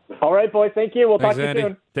 All right, boys. Thank you. We'll Thanks, talk to Andy. you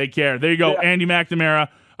soon. Take care. There you go. Yeah. Andy McNamara,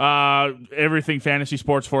 everything fantasy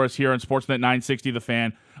sports for us here on Sportsnet 960 The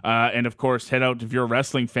Fan. And, of course, head out if you're a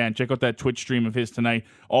wrestling fan. Check out that Twitch stream of his tonight.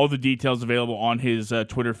 All the details available on his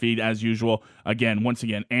Twitter feed as usual. Once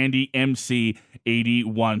again, Andy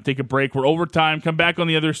MC81. Take a break. We're overtime. Come back on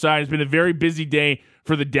the other side. It's been a very busy day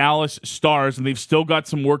for the Dallas Stars, and they've still got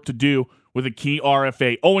some work to do with a key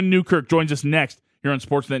RFA. Owen Newkirk joins us next here on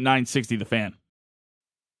Sportsnet 960 The Fan.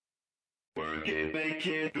 Work it, make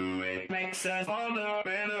it, do it, makes us harder,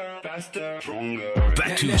 better, faster, stronger.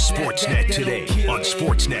 Back to Sportsnet today on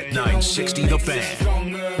Sportsnet 960 The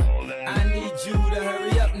Fan. I need you to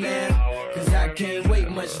hurry up now, cause I can't wait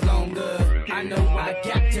much longer. I know I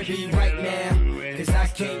got to be right now, cause I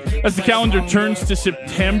can't get As the much calendar longer. turns to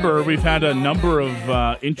September, we've had a number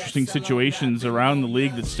of interesting situations around the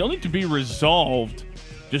league that still need to be resolved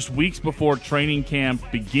just weeks before training camp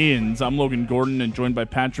begins. I'm Logan Gordon and joined by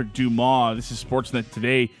Patrick Dumas. This is Sportsnet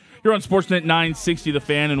Today. You're on Sportsnet 960 The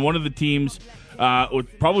Fan, and one of the teams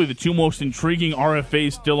with probably the two most intriguing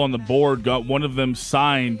RFAs still on the board got one of them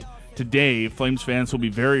signed today. Flames fans will be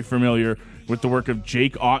very familiar with the work of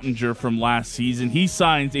Jake Ottinger from last season. He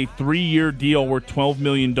signs a 3-year deal worth $12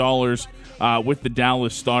 million with the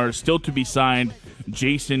Dallas Stars. Still to be signed,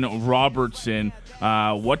 Jason Robertson.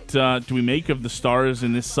 What do we make of the Stars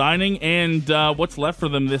in this signing, and what's left for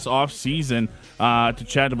them this offseason? To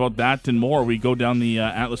chat about that and more, we go down the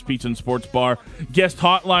Atlas Pizza and Sports Bar guest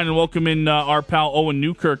hotline and welcome in our pal Owen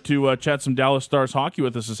Newkirk to chat some Dallas Stars hockey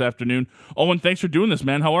with us this afternoon. Owen, thanks for doing this,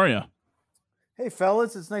 man. How are you? Hey,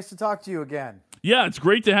 fellas, it's nice to talk to you again. Yeah, it's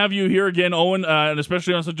great to have you here again, Owen, and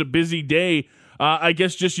especially on such a busy day. I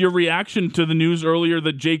guess just your reaction to the news earlier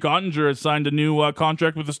that Jake Ottinger has signed a new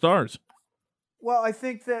contract with the Stars. Well, I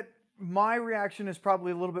think that my reaction is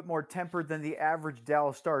probably a little bit more tempered than the average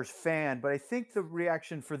Dallas Stars fan, but I think the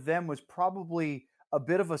reaction for them was probably a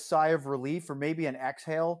bit of a sigh of relief or maybe an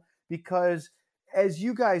exhale because, as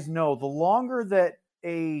you guys know, the longer that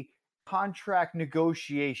a contract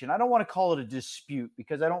negotiation, I don't want to call it a dispute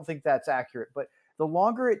because I don't think that's accurate, but the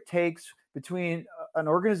longer it takes between an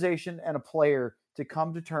organization and a player to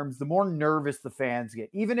come to terms, the more nervous the fans get,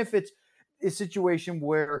 even if it's a situation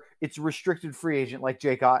where it's a restricted free agent like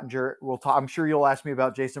Jake Ottinger. I'm sure you'll ask me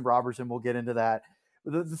about Jason Robertson. We'll get into that.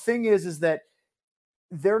 The thing is that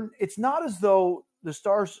it's not as though the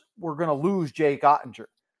Stars were going to lose Jake Ottinger.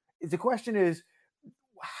 The question is,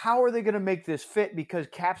 how are they going to make this fit? Because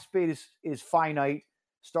cap space is finite.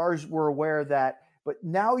 Stars were aware of that. But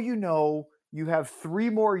now you have 3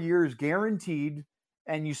 more years guaranteed,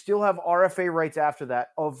 and you still have RFA rights after that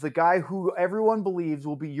of the guy who everyone believes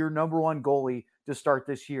will be your number one goalie to start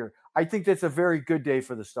this year. I think that's a very good day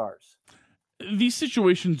for the Stars. These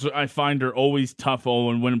situations I find are always tough,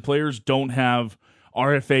 Owen, when players don't have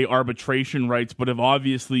RFA arbitration rights but have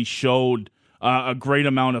obviously showed a great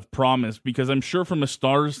amount of promise, because I'm sure from a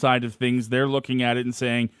Stars side of things, they're looking at it and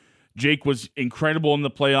saying, Jake was incredible in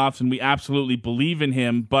the playoffs and we absolutely believe in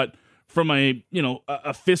him, but from a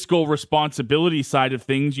fiscal responsibility side of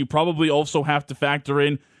things, you probably also have to factor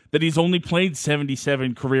in that he's only played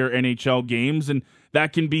 77 career NHL games, and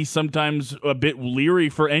that can be sometimes a bit leery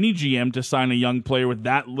for any GM to sign a young player with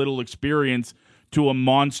that little experience to a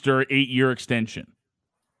monster 8-year extension.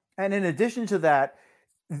 And in addition to that,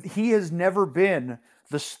 he has never been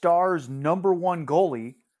the Stars' number one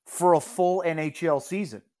goalie for a full NHL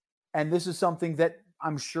season. And this is something that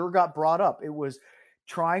I'm sure got brought up. It was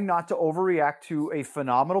trying not to overreact to a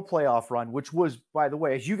phenomenal playoff run, which was, by the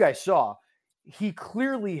way, as you guys saw, he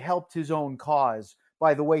clearly helped his own cause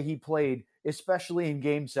by the way he played, especially in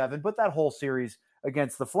Game 7, but that whole series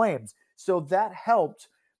against the Flames. So that helped.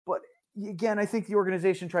 But again, I think the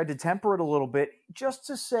organization tried to temper it a little bit just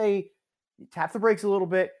to say, tap the brakes a little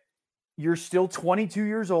bit. You're still 22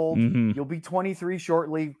 years old. Mm-hmm. You'll be 23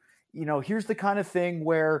 shortly. Here's the kind of thing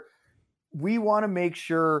where we want to make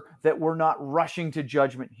sure that we're not rushing to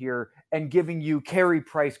judgment here and giving you Carey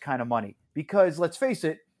Price kind of money. Because let's face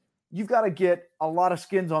it, you've got to get a lot of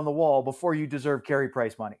skins on the wall before you deserve Carey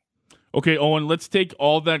Price money. Okay, Owen, let's take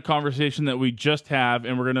all that conversation that we just have,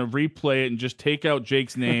 and we're going to replay it and just take out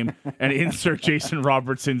Jake's name and insert Jason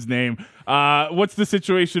Robertson's name. What's the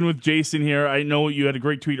situation with Jason here? I know you had a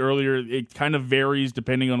great tweet earlier. It kind of varies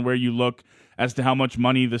depending on where you look as to how much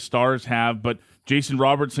money the Stars have, but Jason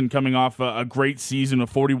Robertson coming off a great season, a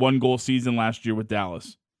 41-goal season last year with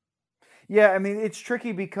Dallas. Yeah, I mean, it's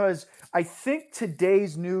tricky because I think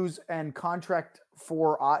today's news and contract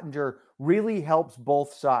for Ottinger really helps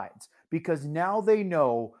both sides because now they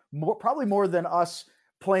know, probably more than us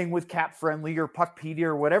playing with Cap Friendly or Puckpedia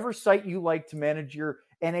or whatever site you like to manage your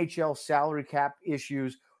NHL salary cap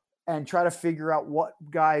issues and try to figure out what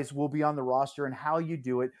guys will be on the roster and how you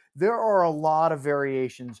do it. There are a lot of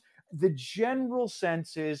variations. The general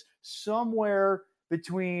sense is somewhere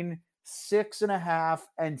between $6.5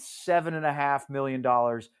 and $7.5 million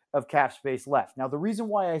of cap space left. Now, the reason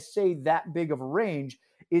why I say that big of a range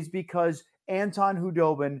is because Anton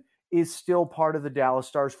Hudobin is still part of the Dallas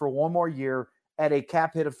Stars for one more year at a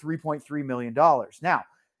cap hit of $3.3 million. Now,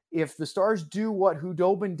 if the Stars do what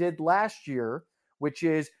Hudobin did last year, which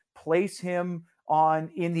is place him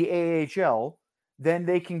in the AHL, then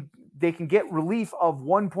they can get relief of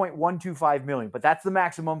 $1.125 million. But that's the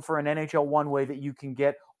maximum for an NHL one-way that you can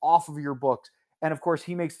get off of your books. And of course,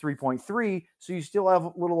 he makes 3.3, so you still have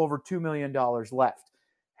a little over $2 million left.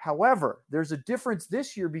 However, there's a difference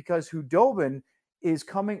this year because Hudobin is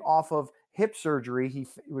coming off of hip surgery. He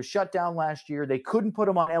was shut down last year. They couldn't put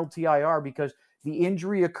him on LTIR because the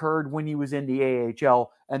injury occurred when he was in the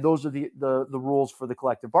AHL, and those are the rules for the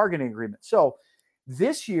collective bargaining agreement. So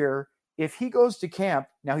this year, if he goes to camp,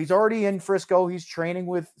 now he's already in Frisco. He's training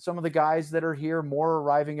with some of the guys that are here, more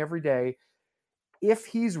arriving every day. If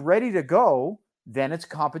he's ready to go, then it's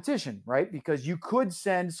competition, right? Because you could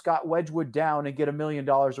send Scott Wedgwood down and get $1 million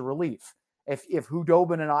of relief. If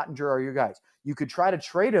Hudobin and Ottinger are your guys, you could try to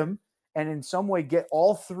trade him and in some way get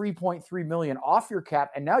all $3.3 million off your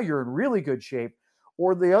cap, and now you're in really good shape.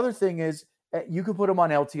 Or the other thing is you could put him on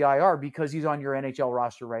LTIR because he's on your NHL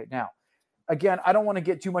roster right now. Again, I don't want to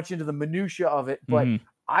get too much into the minutia of it, but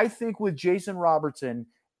I think with Jason Robertson,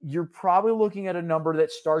 you're probably looking at a number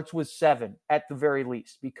that starts with 7 at the very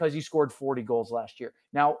least because he scored 40 goals last year.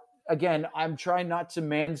 Now, again, I'm trying not to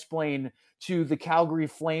mansplain to the Calgary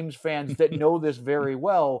Flames fans that know this very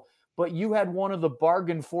well, but you had one of the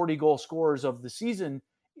bargain 40-goal scorers of the season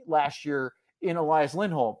last year in Elias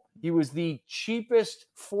Lindholm. He was the cheapest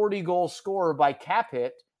 40-goal scorer by cap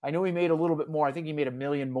hit. I know he made a little bit more. I think he made $1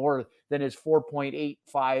 million more than his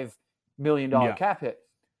 $4.85 million cap hit.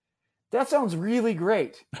 That sounds really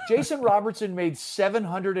great. Jason Robertson made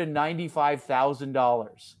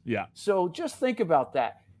 $795,000. Yeah. So just think about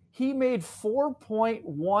that. He made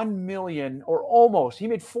 $4.1 million, or almost. He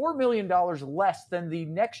made $4 million less than the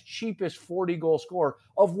next cheapest 40-goal scorer,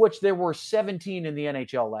 of which there were 17 in the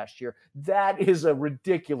NHL last year. That is a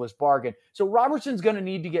ridiculous bargain. So Robertson's going to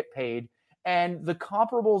need to get paid. And the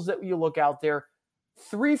comparables that you look out there,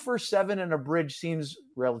 3 for 7 in a bridge seems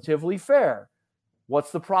relatively fair.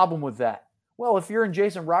 What's the problem with that? Well, if you're in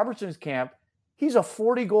Jason Robertson's camp, he's a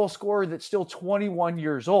 40-goal scorer that's still 21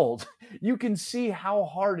 years old. You can see how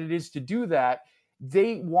hard it is to do that.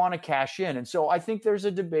 They want to cash in. And so I think there's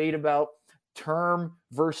a debate about term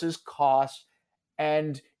versus cost.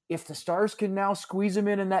 And if the Stars can now squeeze him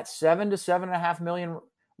in that $7 to $7.5 million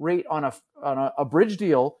rate on a bridge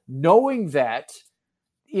deal, knowing that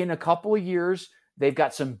in a couple of years, they've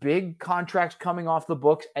got some big contracts coming off the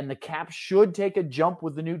books, and the cap should take a jump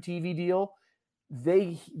with the new TV deal.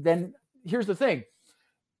 Then here's the thing.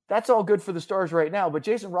 That's all good for the Stars right now, but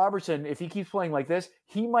Jason Robertson, if he keeps playing like this,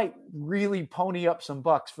 he might really pony up some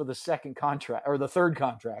bucks for the second contract or the third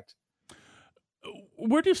contract.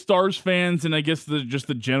 Where do Stars fans and I guess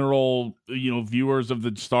the general viewers of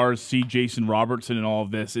the Stars see Jason Robertson in all of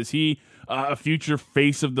this? Is he a future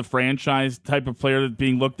face of the franchise type of player that's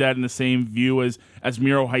being looked at in the same view as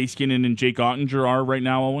Miro Heiskanen and Jake Ottinger are right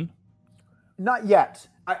now, Owen? Not yet.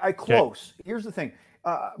 I close. Okay. Here's the thing.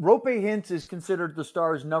 Roope Hintz is considered the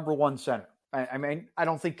Stars' number one center. I mean, I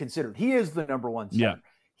don't think considered. He is the number one center. Yeah.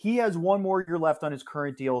 He has one more year left on his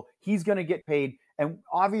current deal. He's going to get paid. And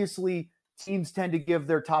obviously, teams tend to give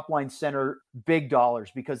their top line center big dollars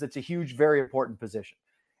because it's a huge, very important position.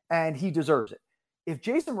 And he deserves it. If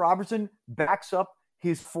Jason Robertson backs up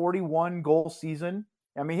his 41-goal season,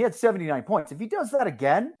 I mean, he had 79 points. If he does that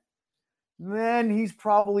again, then he's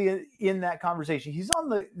probably in that conversation. He's on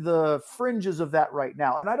the fringes of that right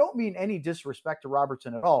now. And I don't mean any disrespect to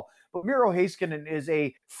Robertson at all, but Miro Heiskanen is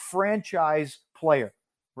a franchise player.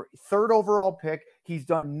 3rd overall pick. He's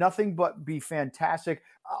done nothing but be fantastic.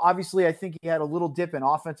 Obviously, I think he had a little dip in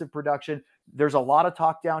offensive production. There's a lot of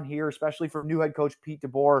talk down here, especially from new head coach Pete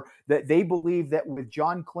DeBoer, that they believe that with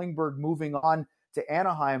John Klingberg moving on to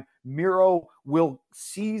Anaheim, Miro will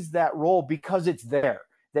seize that role because it's there,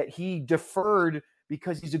 that he deferred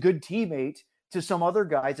because he's a good teammate to some other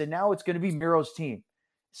guys, and now it's going to be Miro's team.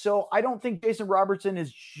 So I don't think Jason Robertson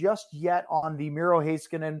is just yet on the Miro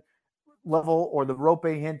Heiskanen level or the Rope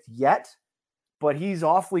Hint yet, but he's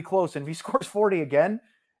awfully close. And if he scores 40 again,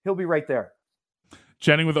 he'll be right there.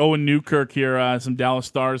 Chatting with Owen Newkirk here, some Dallas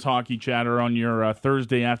Stars hockey chatter on your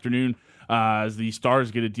Thursday afternoon as the Stars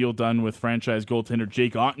get a deal done with franchise goaltender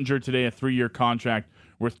Jake Ottinger today, a 3-year contract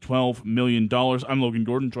worth $12 million. I'm Logan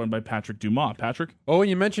Gordon, joined by Patrick Dumas. Patrick? Oh,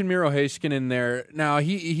 you mentioned Miro Heiskanen there. Now,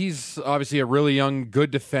 he's obviously a really young,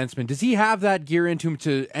 good defenseman. Does he have that gear into him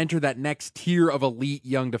to enter that next tier of elite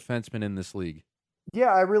young defensemen in this league?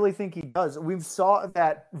 Yeah, I really think he does. We saw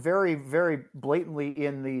that very, very blatantly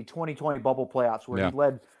in the 2020 bubble playoffs where he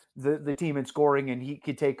led the team in scoring and he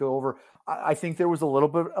could take over. I think there was a little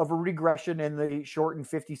bit of a regression in the shortened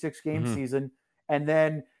 56-game season. And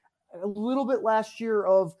then a little bit last year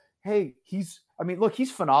of, hey, he's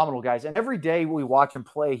phenomenal, guys. And every day we watch him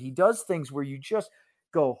play, he does things where you just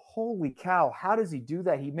go, holy cow, how does he do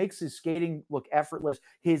that? He makes his skating look effortless.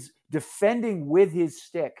 His defending with his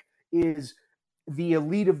stick is the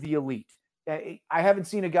elite of the elite. I haven't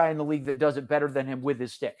seen a guy in the league that does it better than him with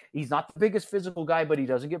his stick. He's not the biggest physical guy, but he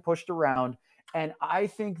doesn't get pushed around. And I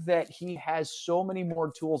think that he has so many more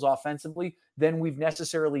tools offensively than we've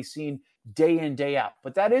necessarily seen day in, day out.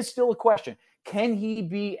 But that is still a question. Can he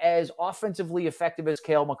be as offensively effective as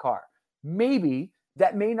Cale Makar? Maybe.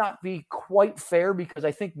 That may not be quite fair because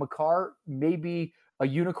I think Makar may be a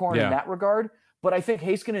unicorn in that regard. But I think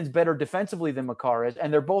Heiskanen's better defensively than Makar is,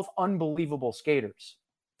 and they're both unbelievable skaters.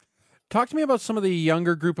 Talk to me about some of the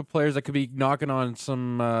younger group of players that could be knocking on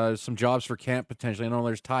some jobs for camp potentially. I know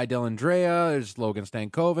there's Ty Dellandrea, there's Logan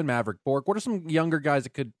Stankoven, Maverick Bourque. What are some younger guys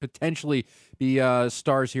that could potentially be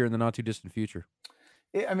stars here in the not-too-distant future?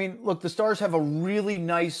 I mean, look, the Stars have a really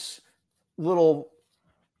nice little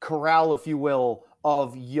corral, if you will,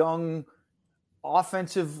 of young,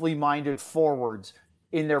 offensively minded forwards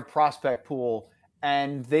in their prospect pool,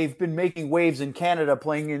 and they've been making waves in Canada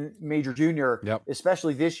playing in Major Junior,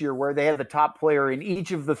 especially this year where they have the top player in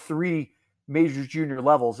each of the 3 Major Junior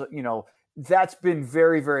levels. You know, that's been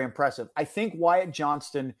very, very impressive. I think Wyatt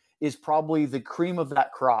Johnston is probably the cream of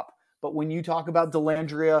that crop, but when you talk about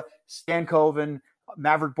Dellandrea, Stankoven,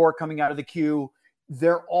 Maverick Bourque coming out of the queue,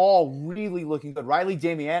 they're all really looking good. Riley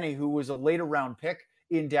Damiani, who was a later round pick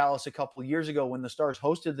in Dallas a couple of years ago when the Stars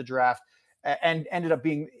hosted the draft, and ended up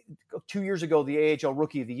being 2 years ago the AHL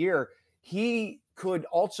Rookie of the Year, he could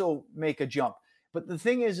also make a jump. But the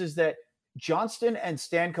thing is that Johnston and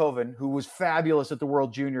Stankoven, who was fabulous at the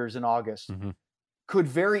World Juniors in August, could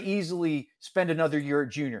very easily spend another year at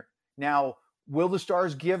junior. Now, will the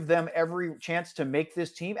Stars give them every chance to make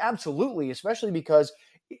this team? Absolutely, especially because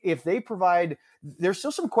if they provide – there's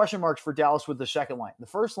still some question marks for Dallas with the second line. The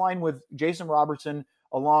first line with Jason Robertson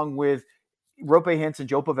along with Rope Hintz and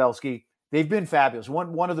Joe Pavelski, they've been fabulous.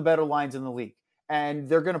 One of the better lines in the league, and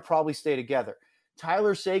they're going to probably stay together.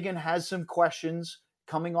 Tyler Seguin has some questions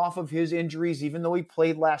coming off of his injuries, even though he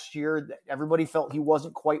played last year. Everybody felt he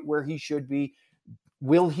wasn't quite where he should be.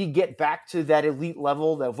 Will he get back to that elite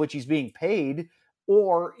level of which he's being paid,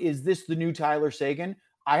 or is this the new Tyler Seguin?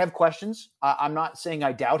 I have questions. I'm not saying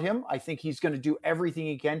I doubt him. I think he's going to do everything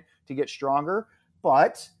he can to get stronger,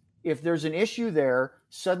 but if there's an issue there,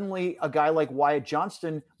 suddenly a guy like Wyatt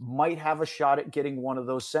Johnston might have a shot at getting one of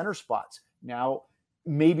those center spots. Now,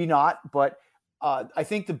 maybe not, but I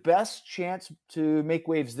think the best chance to make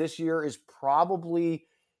waves this year is probably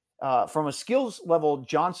from a skills level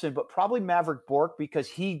Johnson, but probably Maverick Bourque because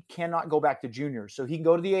he cannot go back to junior. So he can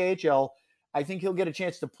go to the AHL. I think he'll get a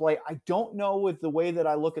chance to play. I don't know with the way that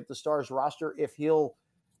I look at the Stars roster if he'll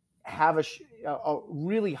have a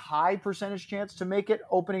really high percentage chance to make it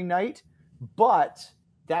opening night. But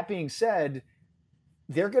that being said,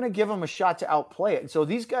 they're going to give him a shot to outplay it. And so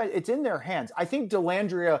these guys, it's in their hands. I think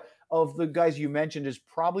Dellandrea, of the guys you mentioned, is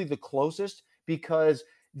probably the closest because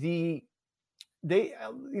the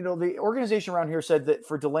organization around here said that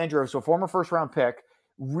for Dellandrea, so former first round pick,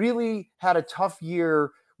 really had a tough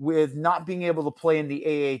year with not being able to play in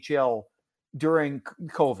the AHL during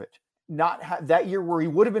COVID. That year where he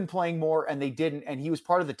would have been playing more and they didn't, and he was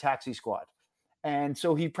part of the taxi squad. And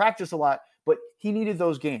so he practiced a lot, but he needed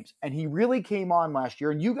those games. And he really came on last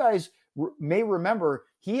year. And you guys may remember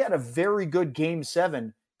he had a very good Game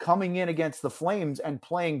 7 coming in against the Flames and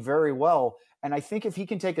playing very well. And I think if he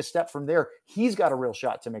can take a step from there, he's got a real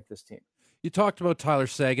shot to make this team. You talked about Tyler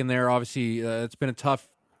Seguin there. Obviously, it's been a tough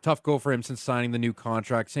go for him since signing the new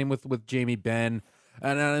contract. Same with Jamie Benn.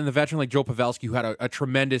 And the veteran like Joe Pavelski, who had a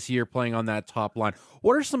tremendous year playing on that top line.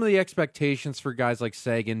 What are some of the expectations for guys like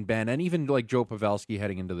Seguin, Benn, and even like Joe Pavelski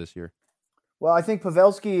heading into this year? Well, I think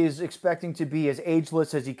Pavelski is expecting to be as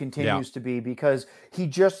ageless as he continues to be because he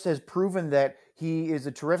just has proven that he is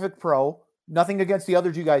a terrific pro. Nothing against the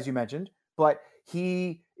other two guys you mentioned, but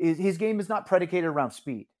his game is not predicated around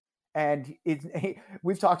speed. And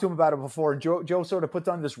we've talked to him about it before. And Joe sort of puts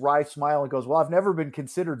on this wry smile and goes, "Well, I've never been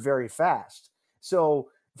considered very fast."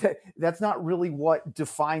 So that's not really what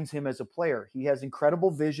defines him as a player. He has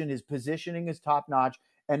incredible vision. His positioning is top notch.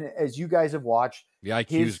 And as you guys have watched, the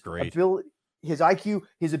IQ is great. His IQ,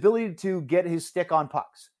 his ability to get his stick on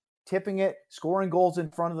pucks, tipping it, scoring goals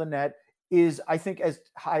in front of the net is, I think, as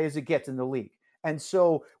high as it gets in the league. And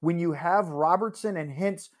so when you have Robertson and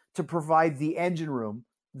Hintz to provide the engine room,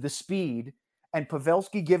 the speed, and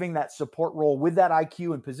Pavelski giving that support role with that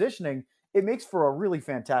IQ and positioning, it makes for a really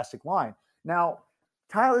fantastic line. Now,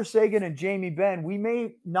 Tyler Seguin and Jamie Benn, we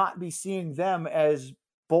may not be seeing them as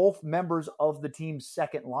both members of the team's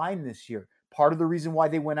second line this year. Part of the reason why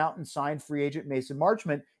they went out and signed free agent Mason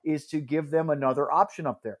Marchment is to give them another option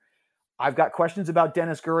up there. I've got questions about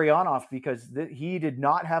Denis Gurianov because he did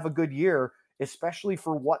not have a good year, especially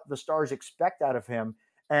for what the Stars expect out of him.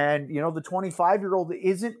 And, the 25-year-old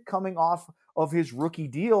isn't coming off of his rookie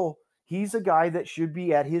deal. He's a guy that should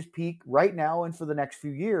be at his peak right now and for the next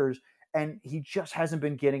few years, and he just hasn't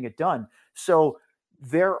been getting it done. So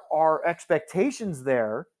there are expectations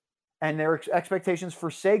there. And there are expectations for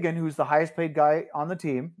Seguin, who's the highest paid guy on the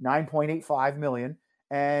team, $9.85 million.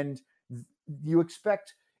 And you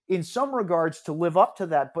expect, in some regards, to live up to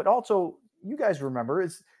that. But also, you guys remember,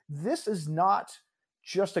 this is not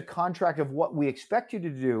just a contract of what we expect you to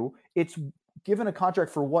do. It's given a contract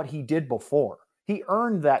for what he did before. He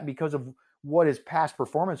earned that because of what his past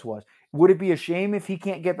performance was. Would it be a shame if he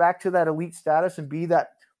can't get back to that elite status and be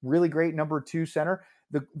that really great number 2 center?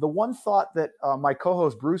 The one thought that my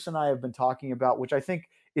co-host Bruce and I have been talking about, which I think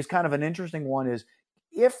is kind of an interesting one, is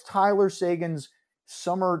if Tyler Seguin's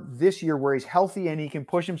summer this year where he's healthy and he can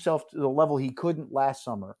push himself to the level he couldn't last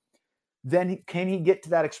summer, then can he get to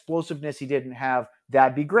that explosiveness he didn't have?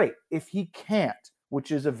 That'd be great. If he can't,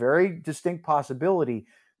 which is a very distinct possibility,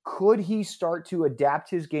 could he start to adapt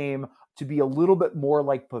his game to be a little bit more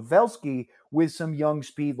like Pavelski with some young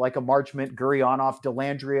speed like a Marchment, Gurianov,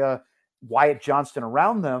 Dellandrea, Wyatt Johnston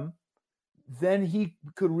around them? Then he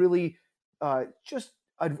could really just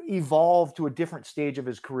evolve to a different stage of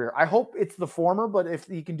his career. I hope it's the former, but if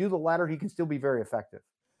he can do the latter, he can still be very effective.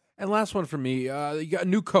 And last one for me, you got a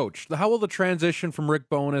new coach. How will the transition from Rick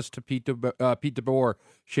Bowness to Pete DeBoer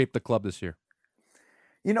shape the club this year?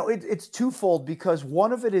 It's twofold because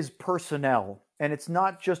one of it is personnel, and it's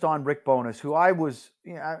not just on Rick Bowness, who I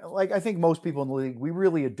think most people in the league, we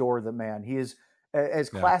really adore the man. He is as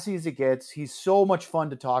classy as it gets. He's so much fun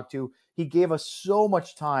to talk to. He gave us so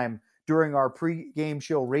much time during our pre-game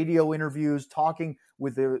show radio interviews, talking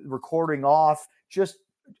with the recording off, just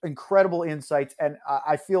incredible insights. And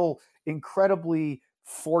I feel incredibly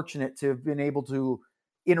fortunate to have been able to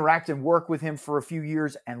interact and work with him for a few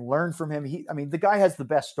years and learn from him. The guy has the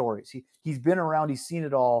best stories. He's been around, he's seen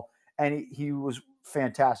it all, and he was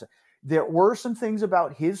fantastic. There were some things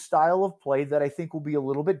about his style of play that I think will be a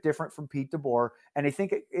little bit different from Pete DeBoer, and I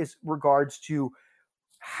think it is regards to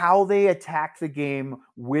how they attack the game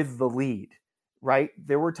with the lead, right?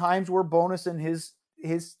 There were times where Bowness and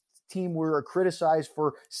his team were criticized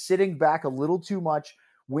for sitting back a little too much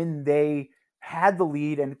when they had the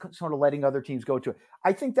lead and sort of letting other teams go to it.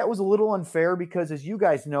 I think that was a little unfair because, as you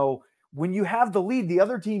guys know, when you have the lead, the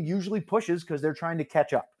other team usually pushes because they're trying to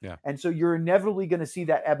catch up. Yeah. And so you're inevitably going to see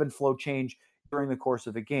that ebb and flow change during the course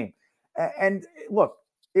of the game. And look,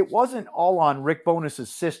 it wasn't all on Rick Bowness's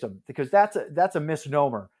system because that's a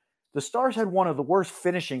misnomer. The Stars had one of the worst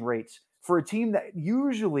finishing rates for a team that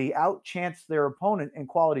usually outchanced their opponent in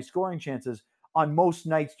quality scoring chances on most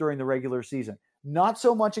nights during the regular season. Not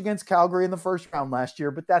so much against Calgary in the first round last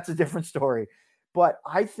year, but that's a different story. But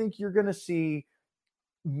I think you're going to see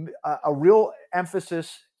a real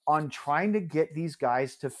emphasis on trying to get these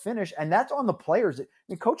guys to finish, and that's on the players.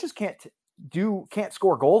 Coaches can't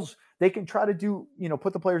score goals. They can try to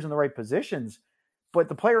put the players in the right positions, but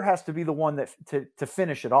the player has to be the one that to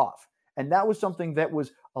finish it off. And that was something that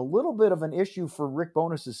was a little bit of an issue for Rick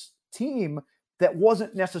Bowness's team that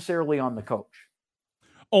wasn't necessarily on the coach.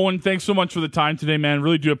 Owen, thanks so much for the time today, man.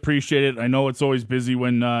 Really do appreciate it. I know it's always busy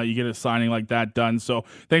when you get a signing like that done. So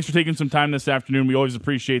thanks for taking some time this afternoon. We always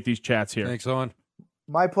appreciate these chats here. Thanks, Owen.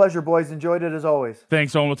 My pleasure, boys. Enjoyed it as always.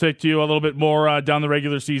 Thanks, Owen. We'll take to you a little bit more down the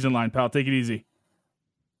regular season line, pal. Take it easy.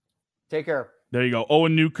 Take care. There you go.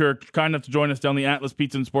 Owen Newkirk, kind enough to join us down the Atlas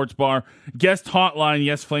Pizza and Sports Bar guest hotline.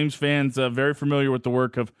 Yes, Flames fans, very familiar with the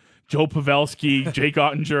work of Joe Pavelski, Jake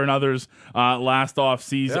Ottinger, and others last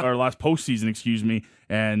postseason, excuse me.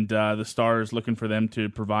 And the Stars looking for them to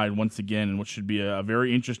provide once again, in what should be a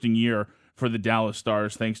very interesting year for the Dallas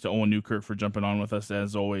Stars. Thanks to Owen Newkirk for jumping on with us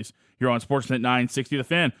as always here on Sportsnet 960 The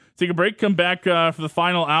Fan. Take a break, come back for the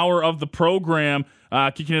final hour of the program,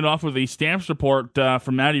 kicking it off with a Stamps report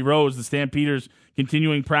from Matty Rose. The Stampeders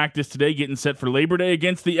continuing practice today, getting set for Labor Day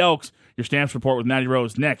against the Elks. Your Stamps report with Matty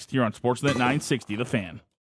Rose next here on Sportsnet 960 The Fan.